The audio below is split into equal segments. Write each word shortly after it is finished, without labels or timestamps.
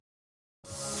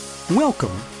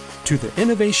Welcome to the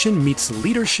Innovation Meets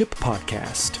Leadership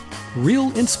podcast.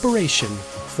 Real inspiration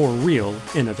for real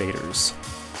innovators.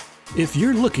 If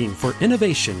you're looking for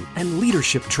innovation and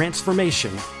leadership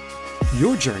transformation,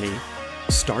 your journey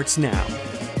starts now.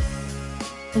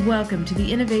 Welcome to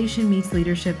the Innovation Meets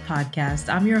Leadership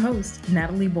podcast. I'm your host,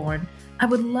 Natalie Bourne. I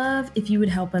would love if you would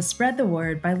help us spread the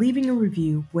word by leaving a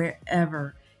review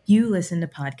wherever you listen to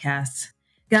podcasts.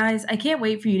 Guys, I can't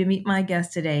wait for you to meet my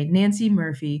guest today, Nancy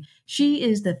Murphy. She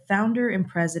is the founder and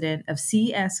president of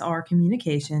CSR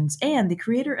Communications and the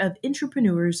creator of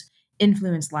Intrapreneurs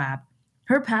Influence Lab.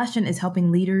 Her passion is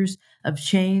helping leaders of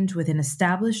change within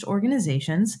established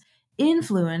organizations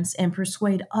influence and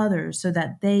persuade others so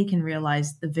that they can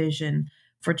realize the vision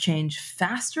for change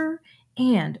faster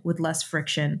and with less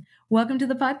friction. Welcome to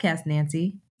the podcast,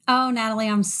 Nancy. Oh, Natalie,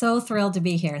 I'm so thrilled to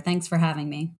be here. Thanks for having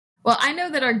me. Well, I know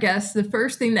that our guests, the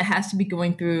first thing that has to be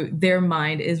going through their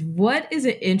mind is, what is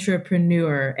an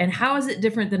intrapreneur and how is it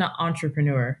different than an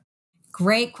entrepreneur?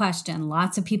 Great question.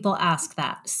 Lots of people ask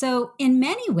that. So in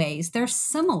many ways, they're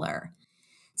similar.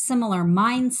 Similar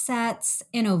mindsets,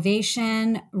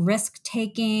 innovation,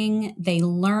 risk-taking. They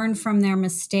learn from their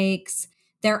mistakes.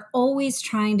 They're always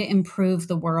trying to improve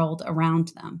the world around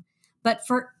them. But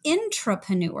for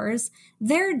intrapreneurs,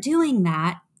 they're doing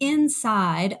that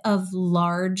inside of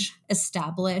large,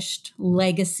 established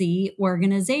legacy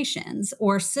organizations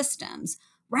or systems,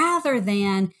 rather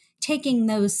than taking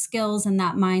those skills and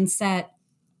that mindset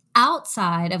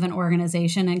outside of an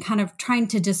organization and kind of trying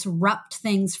to disrupt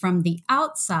things from the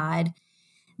outside.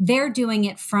 They're doing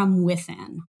it from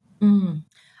within.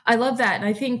 I love that. And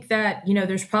I think that,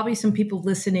 there's probably some people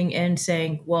listening and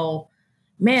saying, well,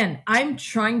 man, I'm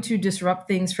trying to disrupt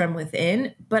things from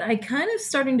within, but I kind of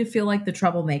starting to feel like the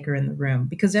troublemaker in the room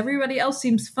because everybody else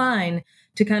seems fine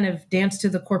to kind of dance to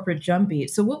the corporate drum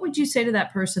beat. So what would you say to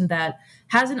that person that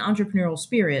has an entrepreneurial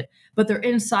spirit, but they're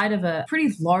inside of a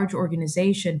pretty large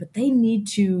organization, but they need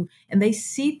to, and they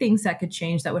see things that could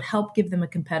change that would help give them a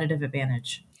competitive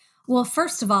advantage? Well,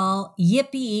 first of all,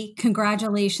 yippee,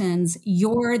 congratulations.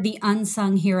 You're the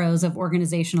unsung heroes of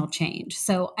organizational change.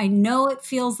 So I know it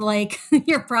feels like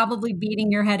you're probably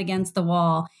beating your head against the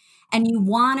wall and you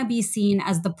want to be seen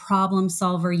as the problem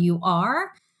solver you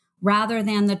are, rather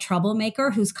than the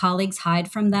troublemaker whose colleagues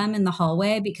hide from them in the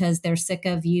hallway because they're sick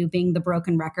of you being the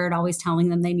broken record, always telling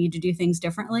them they need to do things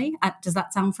differently. Does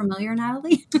that sound familiar,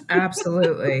 Natalie?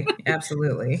 Absolutely.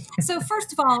 Absolutely. So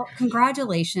first of all,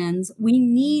 congratulations. We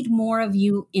need more of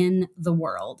you in the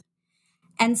world.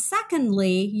 And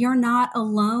secondly, you're not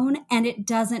alone and it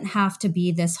doesn't have to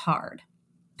be this hard.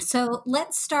 So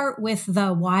let's start with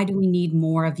the why do we need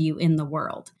more of you in the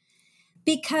world?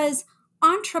 Because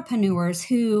entrepreneurs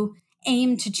who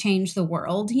aim to change the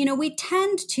world, we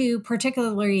tend to,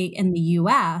 particularly in the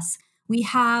US, we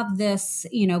have this,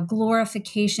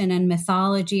 glorification and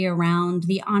mythology around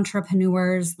the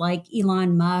entrepreneurs like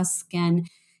Elon Musk and,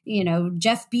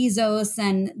 Jeff Bezos,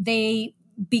 and they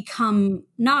become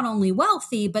not only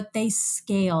wealthy, but they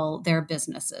scale their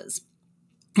businesses.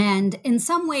 And in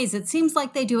some ways, it seems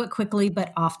like they do it quickly,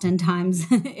 but oftentimes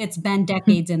it's been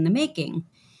decades in the making.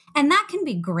 And that can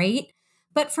be great.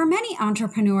 But for many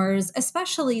entrepreneurs,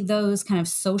 especially those kind of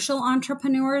social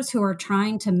entrepreneurs who are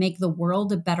trying to make the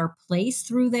world a better place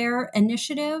through their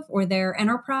initiative or their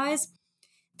enterprise,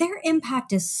 their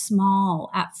impact is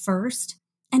small at first,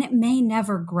 and it may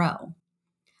never grow.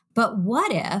 But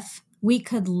what if we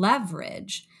could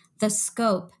leverage the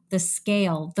scope, the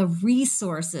scale, the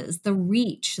resources, the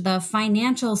reach, the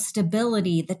financial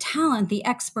stability, the talent, the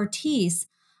expertise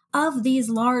of these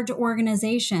large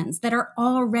organizations that are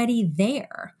already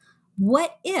there?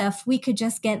 What if we could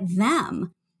just get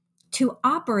them to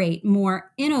operate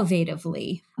more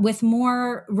innovatively, with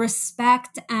more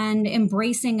respect and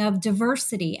embracing of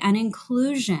diversity and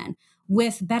inclusion,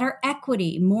 with better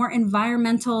equity, more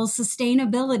environmental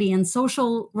sustainability and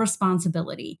social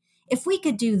responsibility? If we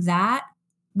could do that,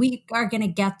 we are going to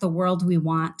get the world we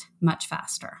want much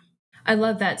faster. I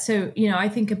love that. So, I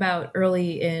think about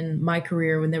early in my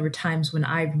career when there were times when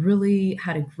I really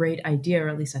had a great idea, or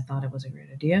at least I thought it was a great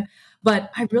idea,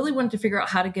 but I really wanted to figure out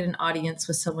how to get an audience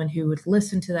with someone who would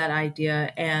listen to that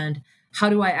idea and how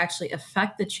do I actually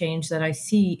affect the change that I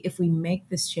see if we make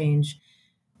this change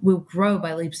will grow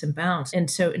by leaps and bounds. And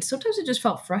sometimes it just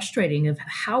felt frustrating of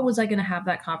how was I going to have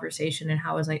that conversation and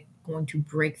how was I going to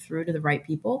break through to the right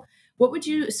people? What would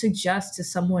you suggest to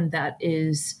someone that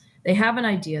they have an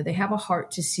idea, they have a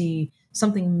heart to see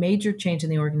something major change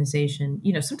in the organization?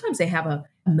 Sometimes they have a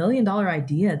 $1 million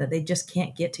idea that they just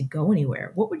can't get to go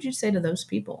anywhere. What would you say to those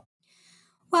people?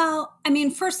 Well, I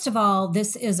mean, first of all,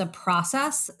 this is a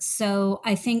process. So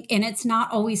I think, and it's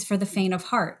not always for the faint of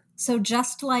heart. So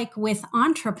just like with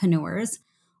entrepreneurs,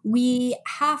 we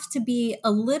have to be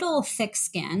a little thick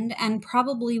skinned and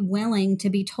probably willing to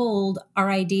be told our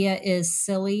idea is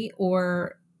silly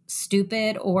or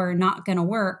stupid or not going to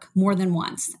work more than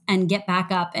once and get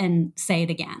back up and say it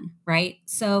again. Right.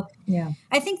 So Yeah.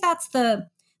 I think that's the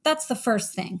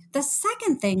first thing. The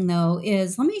second thing though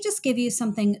is let me just give you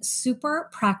something super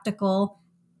practical.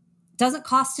 Doesn't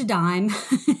cost a dime.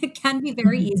 It can be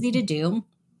very easy to do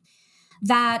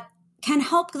that can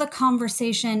help the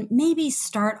conversation maybe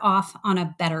start off on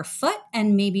a better foot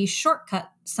and maybe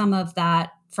shortcut some of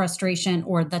that frustration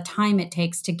or the time it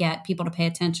takes to get people to pay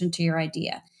attention to your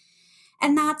idea.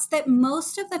 And that's that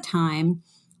most of the time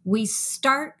we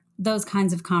start those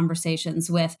kinds of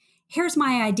conversations with, here's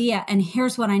my idea and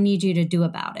here's what I need you to do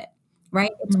about it,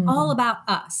 right? It's all about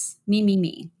us,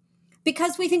 me,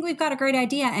 because we think we've got a great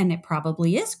idea and it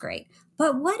probably is great.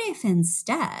 But what if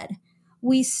instead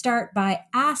we start by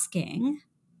asking,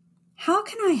 how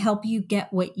can I help you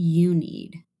get what you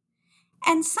need?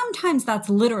 And sometimes that's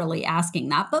literally asking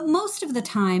that, but most of the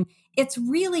time it's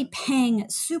really paying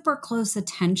super close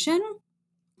attention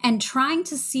and trying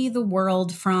to see the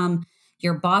world from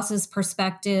your boss's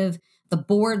perspective, the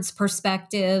board's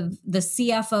perspective, the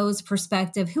CFO's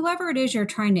perspective, whoever it is you're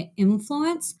trying to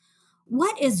influence.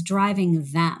 What is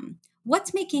driving them?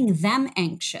 What's making them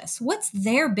anxious? What's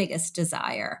their biggest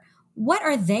desire? What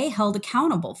are they held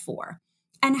accountable for?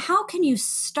 And how can you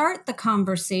start the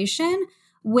conversation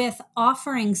with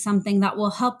offering something that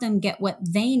will help them get what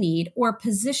they need or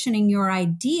positioning your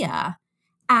idea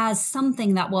as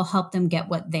something that will help them get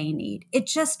what they need? It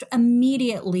just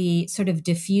immediately sort of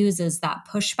diffuses that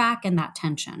pushback and that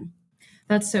tension.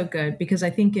 That's so good, because I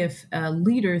think if a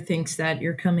leader thinks that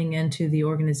you're coming into the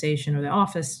organization or the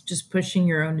office just pushing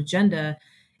your own agenda,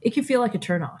 it can feel like a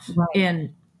turnoff. Right.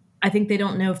 And I think they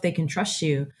don't know if they can trust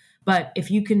you. But if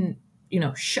you can,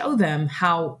 show them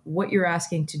how what you're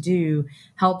asking to do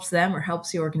helps them or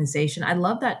helps the organization. I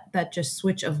love that just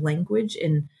switch of language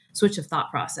and switch of thought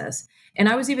process. And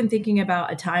I was even thinking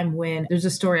about a time when there's a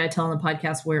story I tell on the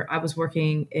podcast where I was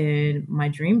working in my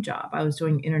dream job. I was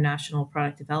doing international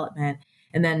product development.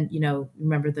 And then,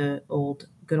 remember the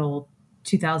good old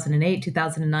 2008,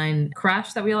 2009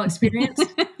 crash that we all experienced?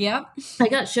 Yep. I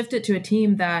got shifted to a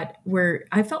team where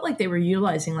I felt like they were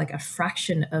utilizing like a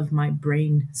fraction of my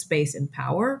brain space and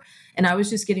power. And I was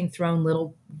just getting thrown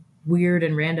little weird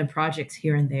and random projects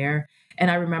here and there. And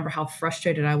I remember how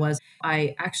frustrated I was.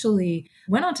 I actually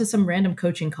went onto some random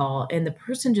coaching call and the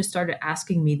person just started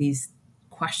asking me these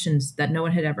questions that no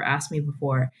one had ever asked me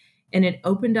before. And it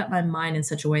opened up my mind in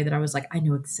such a way that I was like, I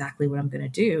know exactly what I'm going to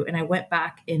do. And I went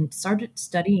back and started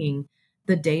studying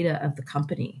the data of the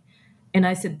company. And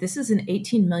I said, this is an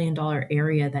 $18 million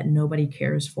area that nobody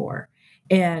cares for.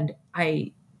 And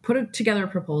I put together a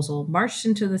proposal, marched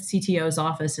into the CTO's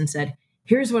office and said,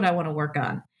 here's what I want to work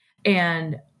on.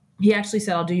 And he actually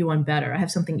said, I'll do you one better. I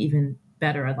have something even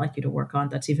better I'd like you to work on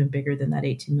that's even bigger than that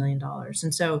 $18 million.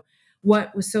 And so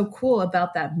what was so cool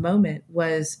about that moment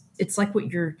was it's like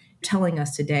what you're telling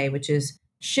us today, which is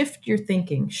shift your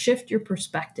thinking, shift your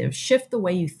perspective, shift the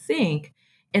way you think,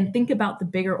 and think about the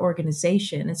bigger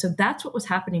organization. And so that's what was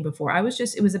happening before.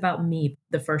 It was about me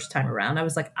the first time around. I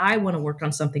was like, I want to work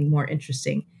on something more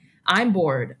interesting. I'm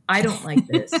bored. I don't like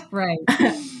this. Right.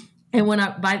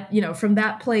 And from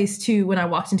that place to when I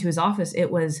walked into his office,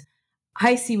 it was,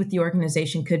 I see what the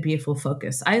organization could be if we'll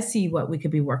focus. I see what we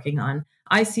could be working on.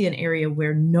 I see an area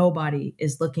where nobody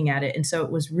is looking at it. And so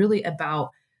it was really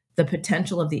about the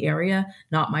potential of the area,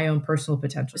 not my own personal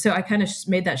potential. So I kind of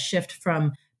made that shift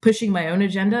from pushing my own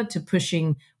agenda to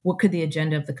pushing what could the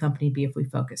agenda of the company be if we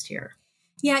focused here.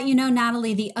 Yeah,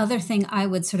 Natalie, the other thing I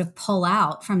would sort of pull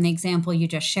out from the example you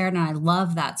just shared, and I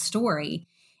love that story,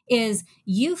 is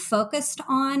you focused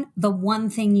on the one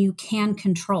thing you can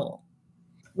control,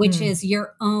 which is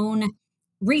your own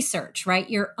research, right?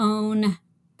 Your own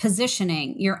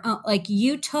positioning,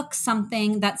 you took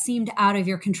something that seemed out of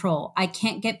your control. I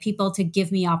can't get people to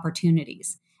give me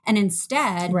opportunities. And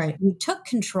instead, you took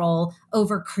control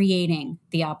over creating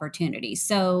the opportunity.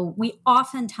 So we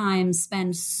oftentimes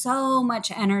spend so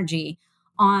much energy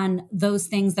on those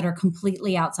things that are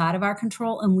completely outside of our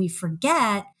control. And we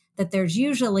forget that there's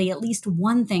usually at least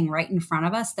one thing right in front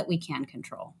of us that we can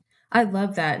control. I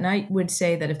love that. And I would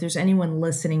say that if there's anyone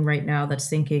listening right now that's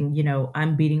thinking,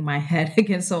 I'm beating my head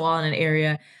against the wall in an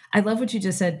area, I love what you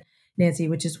just said, Nancy,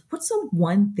 which is what's the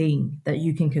one thing that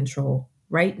you can control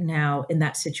right now in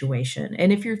that situation?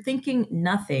 And if you're thinking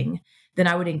nothing, then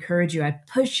I would encourage you, I'd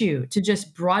push you to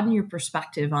just broaden your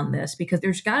perspective on this, because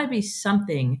there's got to be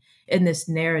something in this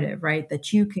narrative, right,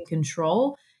 that you can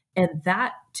control. And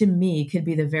that to me could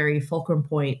be the very fulcrum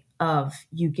point of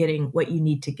you getting what you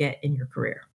need to get in your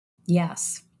career.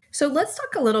 Yes. So let's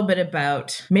talk a little bit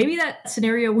about maybe that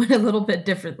scenario went a little bit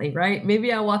differently, right?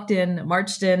 Maybe I walked in,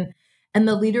 marched in, and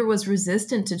the leader was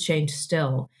resistant to change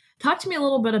still. Talk to me a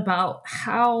little bit about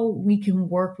how we can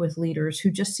work with leaders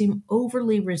who just seem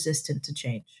overly resistant to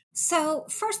change. So,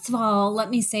 first of all, let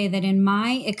me say that in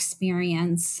my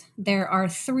experience, there are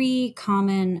 3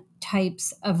 common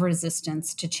types of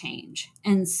resistance to change.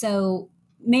 And so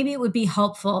maybe it would be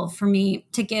helpful for me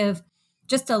to give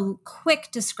just a quick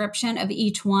description of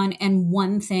each one and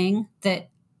one thing that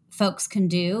folks can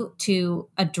do to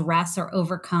address or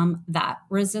overcome that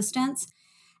resistance.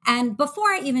 And before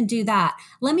I even do that,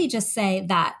 let me just say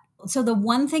that, so the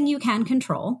one thing you can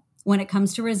control when it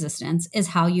comes to resistance is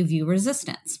how you view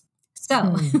resistance.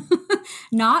 So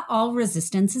not all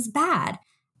resistance is bad.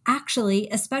 Actually,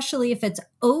 especially if it's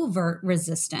overt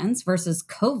resistance versus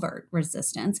covert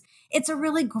resistance, it's a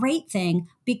really great thing,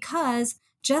 because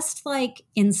just like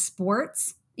in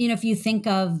sports, if you think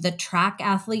of the track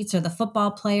athletes or the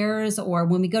football players, or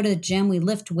when we go to the gym, we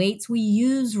lift weights, we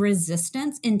use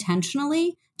resistance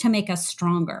intentionally to make us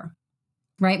stronger,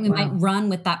 right? We might run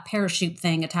with that parachute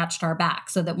thing attached to our back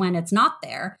so that when it's not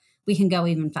there, we can go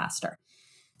even faster.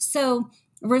 So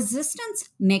resistance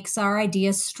makes our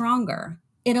ideas stronger.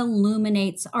 It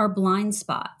illuminates our blind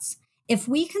spots. If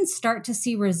we can start to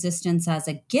see resistance as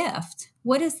a gift,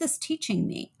 what is this teaching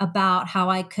me about how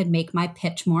I could make my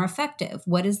pitch more effective?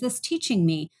 What is this teaching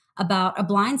me about a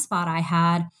blind spot I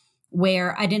had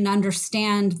where I didn't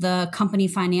understand the company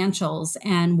financials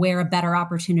and where a better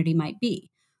opportunity might be,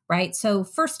 right? So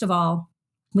first of all,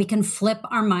 we can flip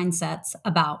our mindsets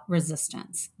about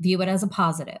resistance, view it as a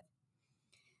positive.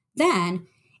 Then,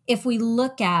 if we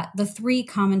look at the 3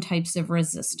 common types of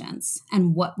resistance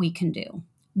and what we can do,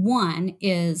 one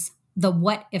is the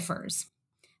what-ifers.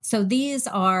 So these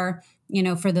are,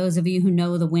 for those of you who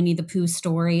know the Winnie the Pooh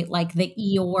story, like the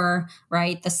Eeyore,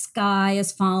 right? The sky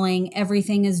is falling,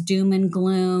 everything is doom and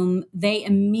gloom. They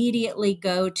immediately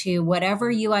go to whatever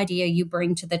idea you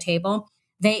bring to the table.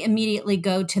 They immediately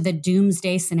go to the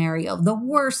doomsday scenario, the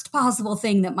worst possible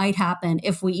thing that might happen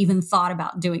if we even thought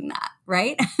about doing that,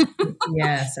 right?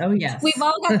 Yes. Oh, yes. We've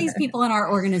all got these people in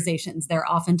our organizations.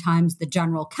 They're oftentimes the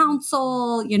general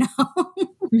counsel,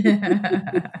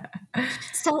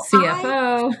 So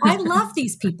CFO. I love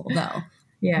these people, though.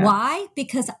 Yeah. Why?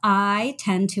 Because I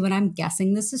tend to, and I'm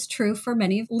guessing this is true for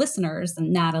many listeners,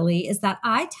 and Natalie, is that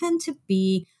I tend to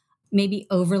be maybe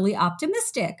overly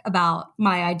optimistic about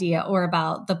my idea or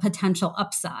about the potential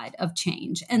upside of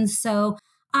change. And so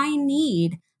I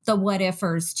need the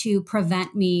what-ifers to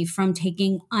prevent me from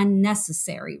taking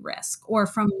unnecessary risk or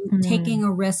from taking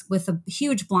a risk with a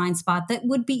huge blind spot that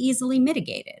would be easily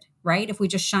mitigated, right? If we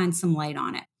just shine some light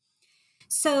on it.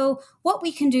 So what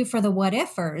we can do for the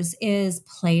what-ifers is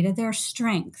play to their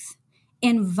strength.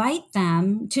 Invite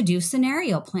them to do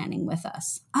scenario planning with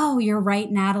us. Oh, you're right,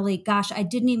 Natalie. Gosh, I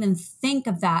didn't even think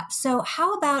of that. So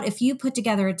how about if you put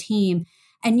together a team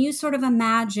and you sort of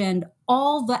imagined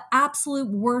all the absolute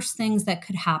worst things that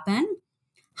could happen,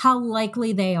 how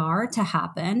likely they are to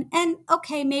happen, and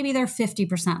okay, maybe they're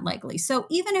 50% likely. So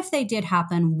even if they did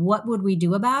happen, what would we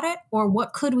do about it? Or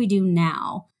what could we do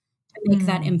now to make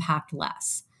that impact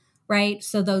less? Right?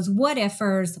 So those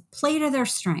what-ifers, play to their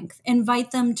strength,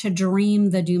 invite them to dream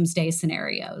the doomsday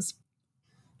scenarios.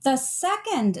 The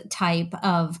second type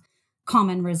of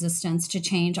common resistance to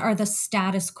change are the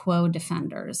status quo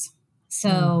defenders.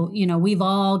 So, we've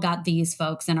all got these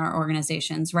folks in our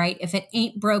organizations, right? If it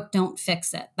ain't broke, don't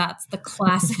fix it. That's the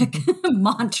classic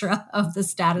mantra of the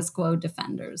status quo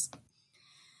defenders.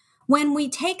 When we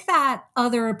take that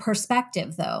other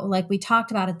perspective, though, like we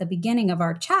talked about at the beginning of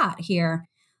our chat here,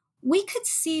 we could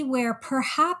see where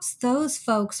perhaps those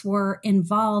folks were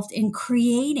involved in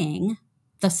creating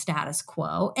the status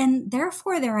quo, and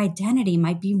therefore their identity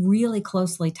might be really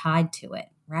closely tied to it,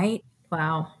 right?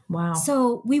 Wow.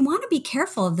 So we want to be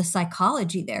careful of the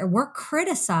psychology there. We're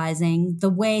criticizing the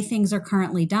way things are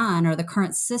currently done or the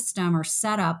current system or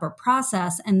setup or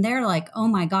process, and they're like, oh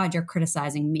my God, you're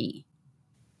criticizing me.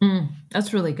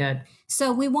 That's really good.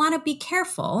 So we want to be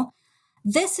careful.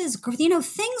 This is,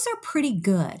 things are pretty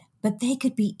good, but they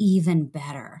could be even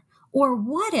better. Or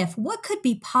what could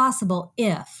be possible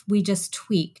if we just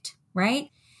tweaked, right?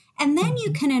 And then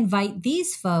you can invite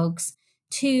these folks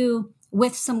to,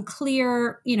 with some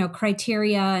clear,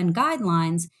 criteria and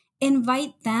guidelines,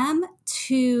 invite them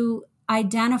to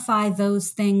identify those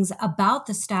things about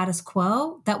the status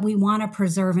quo that we want to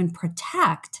preserve and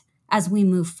protect as we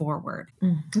move forward.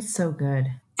 That's so good.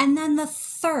 And then the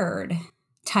third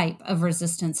type of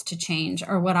resistance to change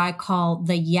are what I call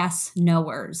the yes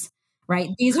knowers, right?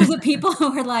 These are the people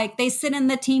who are like, they sit in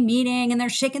the team meeting and they're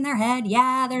shaking their head.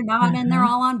 Yeah, they're nodding, they're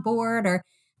all on board, or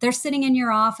they're sitting in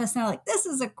your office and they're like, this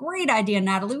is a great idea,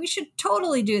 Natalie. We should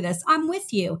totally do this. I'm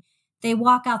with you. They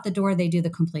walk out the door, they do the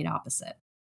complete opposite.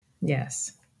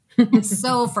 Yes. It's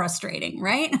so frustrating,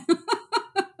 right?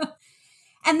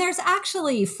 And there's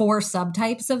actually 4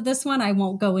 subtypes of this one. I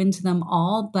won't go into them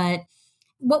all, but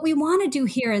what we want to do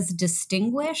here is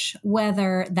distinguish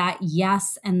whether that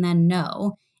yes and then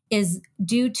no is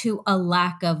due to a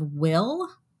lack of will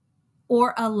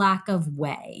or a lack of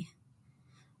way,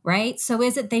 right? So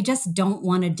is it they just don't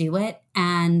want to do it?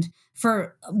 And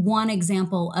for one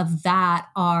example of that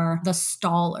are the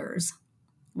stallers,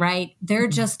 right? They're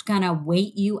just going to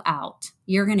wait you out.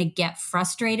 You're going to get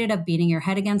frustrated of beating your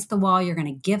head against the wall. You're going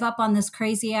to give up on this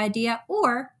crazy idea,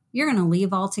 or you're going to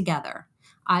leave altogether.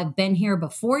 I've been here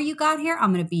before you got here.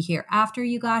 I'm going to be here after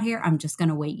you got here. I'm just going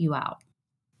to wait you out.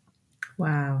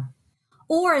 Wow.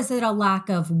 Or is it a lack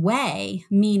of way,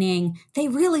 meaning they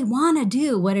really want to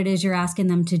do what it is you're asking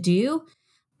them to do,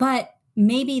 but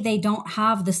maybe they don't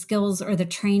have the skills or the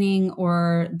training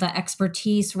or the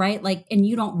expertise, right? Like, and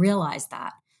you don't realize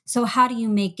that. So how do you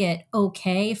make it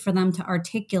okay for them to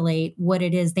articulate what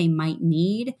it is they might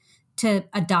need to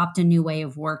adopt a new way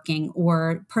of working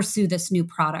or pursue this new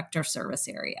product or service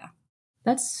area?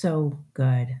 That's so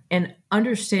good. And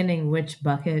understanding which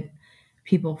bucket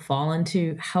people fall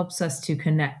into helps us to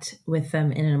connect with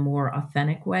them in a more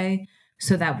authentic way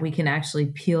so that we can actually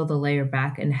peel the layer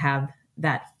back and have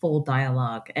that full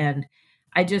dialogue. And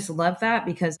I just love that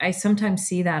because I sometimes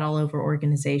see that all over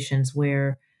organizations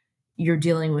where you're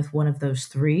dealing with one of those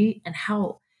 3 and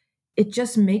how it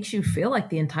just makes you feel like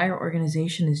the entire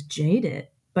organization is jaded.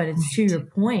 But it's to your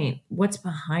point, what's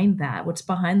behind that? What's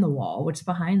behind the wall? What's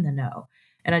behind the no?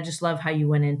 And I just love how you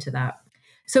went into that.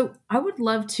 So I would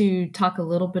love to talk a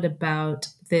little bit about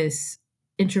this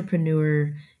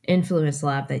Intrapreneur Influence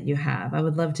Lab that you have. I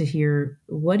would love to hear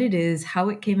what it is, how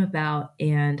it came about,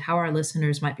 and how our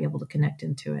listeners might be able to connect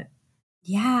into it.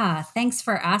 Yeah, thanks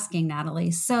for asking,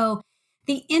 Natalie. So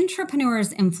the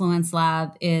Intrapreneurs Influence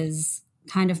Lab is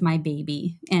kind of my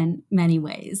baby in many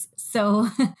ways. So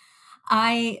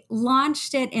I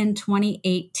launched it in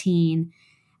 2018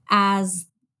 as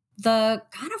the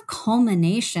kind of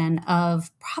culmination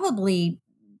of probably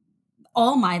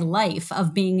all my life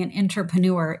of being an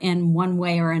entrepreneur in one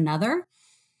way or another,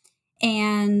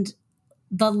 and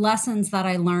the lessons that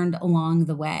I learned along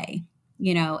the way.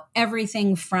 You know,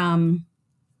 everything from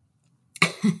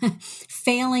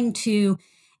failing to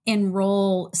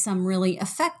enroll some really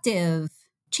effective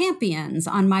champions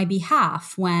on my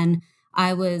behalf when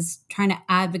I was trying to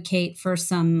advocate for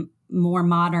some more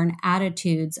modern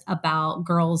attitudes about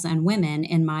girls and women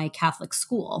in my Catholic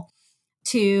school,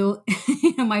 to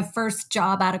my first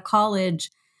job out of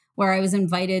college where I was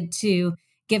invited to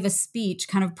give a speech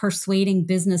kind of persuading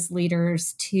business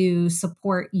leaders to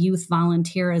support youth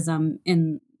volunteerism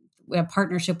in a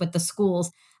partnership with the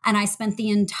schools. And I spent the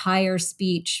entire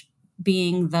speech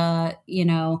being the,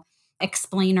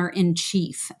 explainer in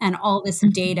chief and all this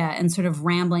data and sort of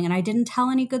rambling. And I didn't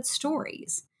tell any good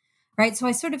stories, right? So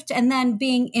and then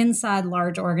being inside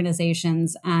large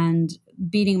organizations and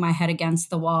beating my head against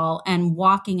the wall and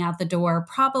walking out the door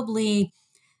probably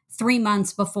 3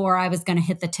 months before I was going to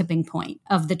hit the tipping point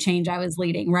of the change I was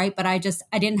leading, right? But I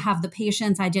didn't have the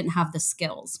patience. I didn't have the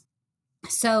skills.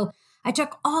 So I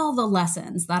took all the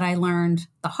lessons that I learned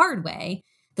the hard way,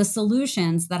 the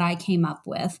solutions that I came up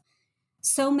with.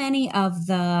 So many of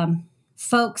the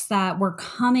folks that were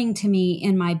coming to me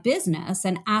in my business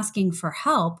and asking for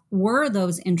help were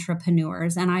those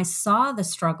intrapreneurs. And I saw the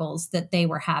struggles that they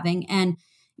were having and,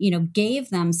 gave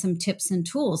them some tips and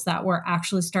tools that were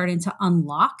actually starting to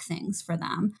unlock things for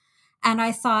them. And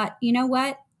I thought, you know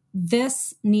what?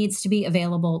 This needs to be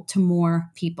available to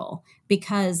more people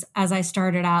because as I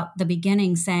started out the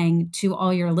beginning saying to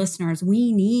all your listeners,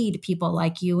 we need people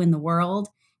like you in the world.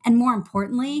 And more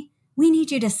importantly, we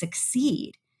need you to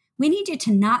succeed. We need you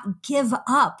to not give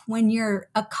up when you're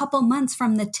a couple months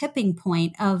from the tipping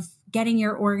point of getting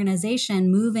your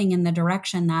organization moving in the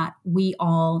direction that we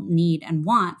all need and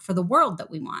want for the world that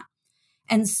we want.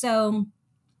 And so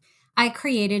I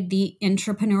created the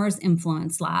Intrapreneurs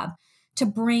Influence Lab to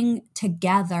bring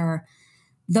together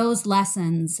those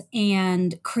lessons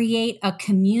and create a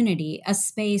community, a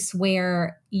space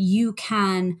where you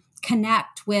can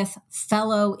connect with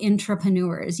fellow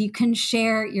intrapreneurs. You can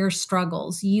share your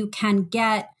struggles. You can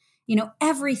get,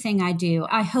 everything I do.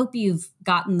 I hope you've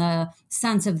gotten the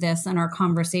sense of this in our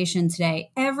conversation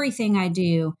today. Everything I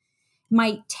do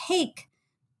might take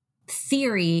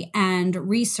theory and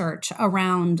research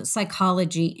around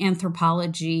psychology,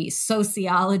 anthropology,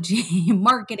 sociology,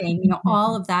 marketing,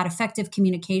 all of that, effective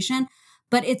communication,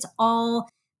 but it's all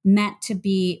meant to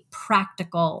be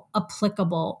practical,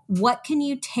 applicable. What can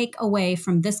you take away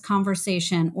from this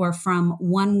conversation or from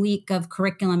 1 week of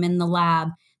curriculum in the lab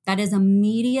that is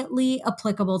immediately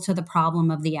applicable to the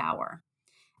problem of the hour?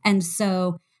 And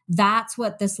so that's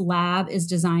what this lab is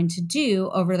designed to do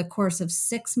over the course of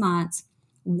 6 months,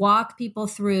 walk people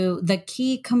through the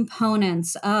key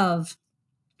components of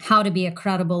how to be a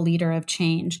credible leader of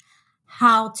change,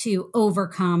 how to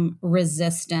overcome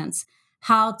resistance,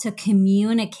 how to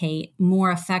communicate more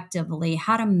effectively,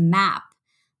 how to map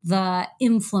the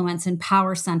influence and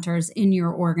power centers in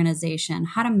your organization,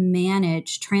 how to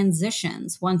manage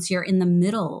transitions once you're in the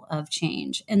middle of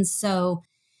change. And so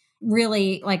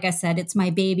really, like I said, it's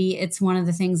my baby. It's one of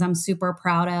the things I'm super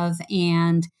proud of.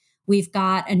 And we've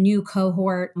got a new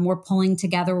cohort we're pulling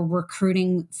together. We're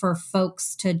recruiting for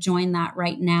folks to join that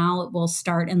right now. It will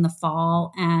start in the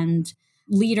fall, and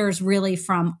leaders really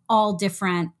from all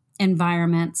different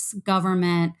environments,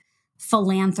 government,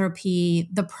 philanthropy,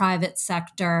 the private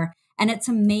sector. And it's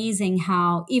amazing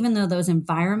how, even though those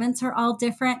environments are all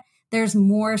different, there's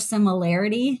more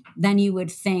similarity than you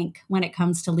would think when it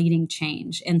comes to leading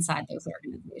change inside those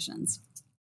organizations.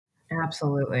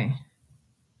 Absolutely.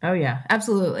 Oh, yeah,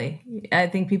 absolutely. I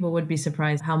think people would be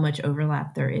surprised how much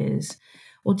overlap there is.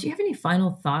 Well, do you have any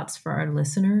final thoughts for our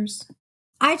listeners?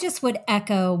 I just would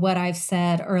echo what I've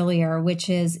said earlier, which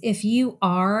is if you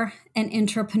are an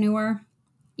intrapreneur,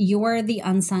 you're the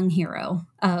unsung hero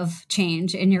of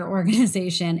change in your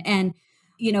organization. And,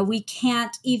 we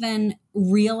can't even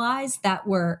realize that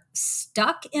we're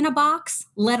stuck in a box,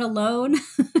 let alone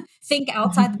think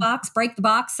outside the box, break the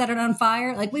box, set it on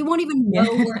fire. Like we won't even know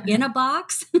we're in a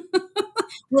box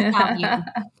without you.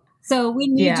 So we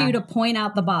need you to point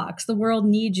out the box. The world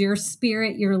needs your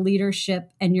spirit, your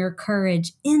leadership, and your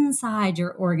courage inside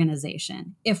your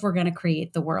organization if we're going to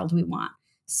create the world we want.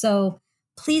 So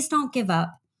please don't give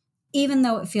up, even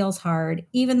though it feels hard,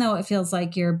 even though it feels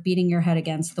like you're beating your head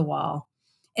against the wall.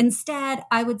 Instead,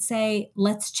 I would say,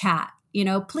 let's chat.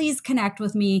 Please connect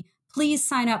with me. Please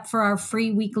sign up for our free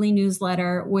weekly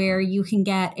newsletter where you can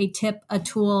get a tip, a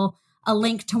tool, a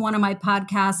link to one of my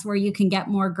podcasts where you can get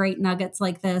more great nuggets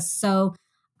like this. So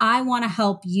I want to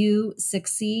help you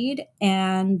succeed,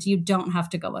 and you don't have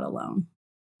to go it alone.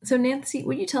 So Nancy,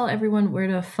 would you tell everyone where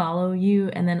to follow you,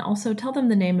 and then also tell them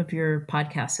the name of your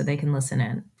podcast so they can listen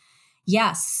in?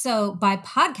 Yes. So by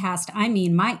podcast, I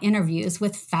mean my interviews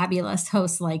with fabulous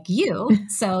hosts like you.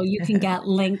 So you can get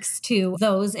links to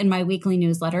those in my weekly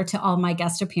newsletter, to all my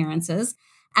guest appearances.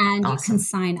 And awesome. You can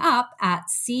sign up at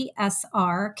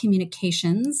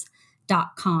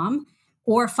csrcommunications.com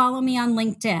or follow me on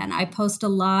LinkedIn. I post a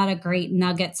lot of great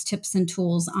nuggets, tips, and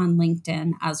tools on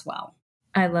LinkedIn as well.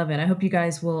 I love it. I hope you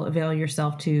guys will avail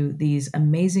yourself to these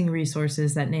amazing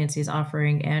resources that Nancy is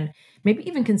offering, and maybe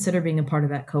even consider being a part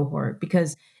of that cohort.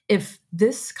 Because if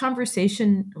this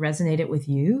conversation resonated with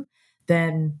you,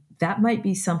 then that might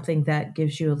be something that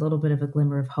gives you a little bit of a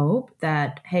glimmer of hope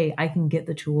that, hey, I can get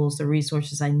the tools, the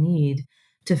resources I need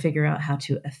to figure out how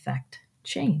to affect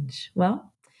change.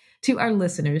 Well, to our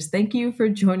listeners, thank you for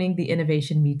joining the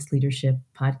Innovation Meets Leadership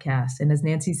podcast. And as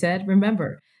Nancy said,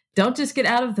 remember, don't just get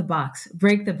out of the box,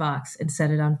 break the box and set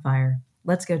it on fire.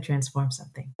 Let's go transform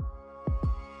something.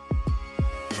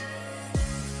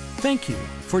 Thank you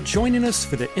for joining us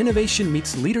for the Innovation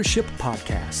Meets Leadership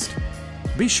podcast.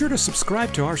 Be sure to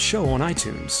subscribe to our show on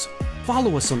iTunes.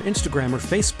 Follow us on Instagram or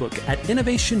Facebook at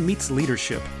Innovation Meets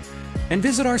Leadership, and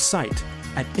visit our site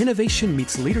at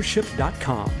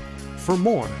innovationmeetsleadership.com for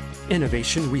more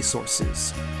innovation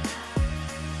resources.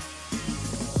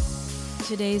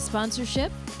 Today's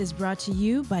sponsorship is brought to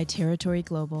you by Territory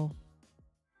Global.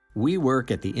 We work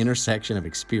at the intersection of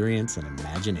experience and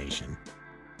imagination.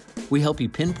 We help you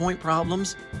pinpoint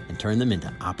problems and turn them into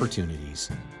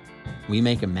opportunities. We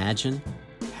make imagine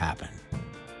happen.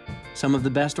 Some of the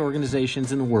best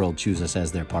organizations in the world choose us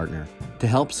as their partner to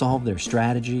help solve their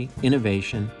strategy,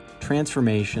 innovation,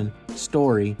 transformation,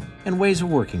 story, and ways of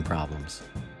working problems.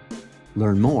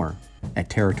 Learn more at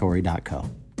territory.co.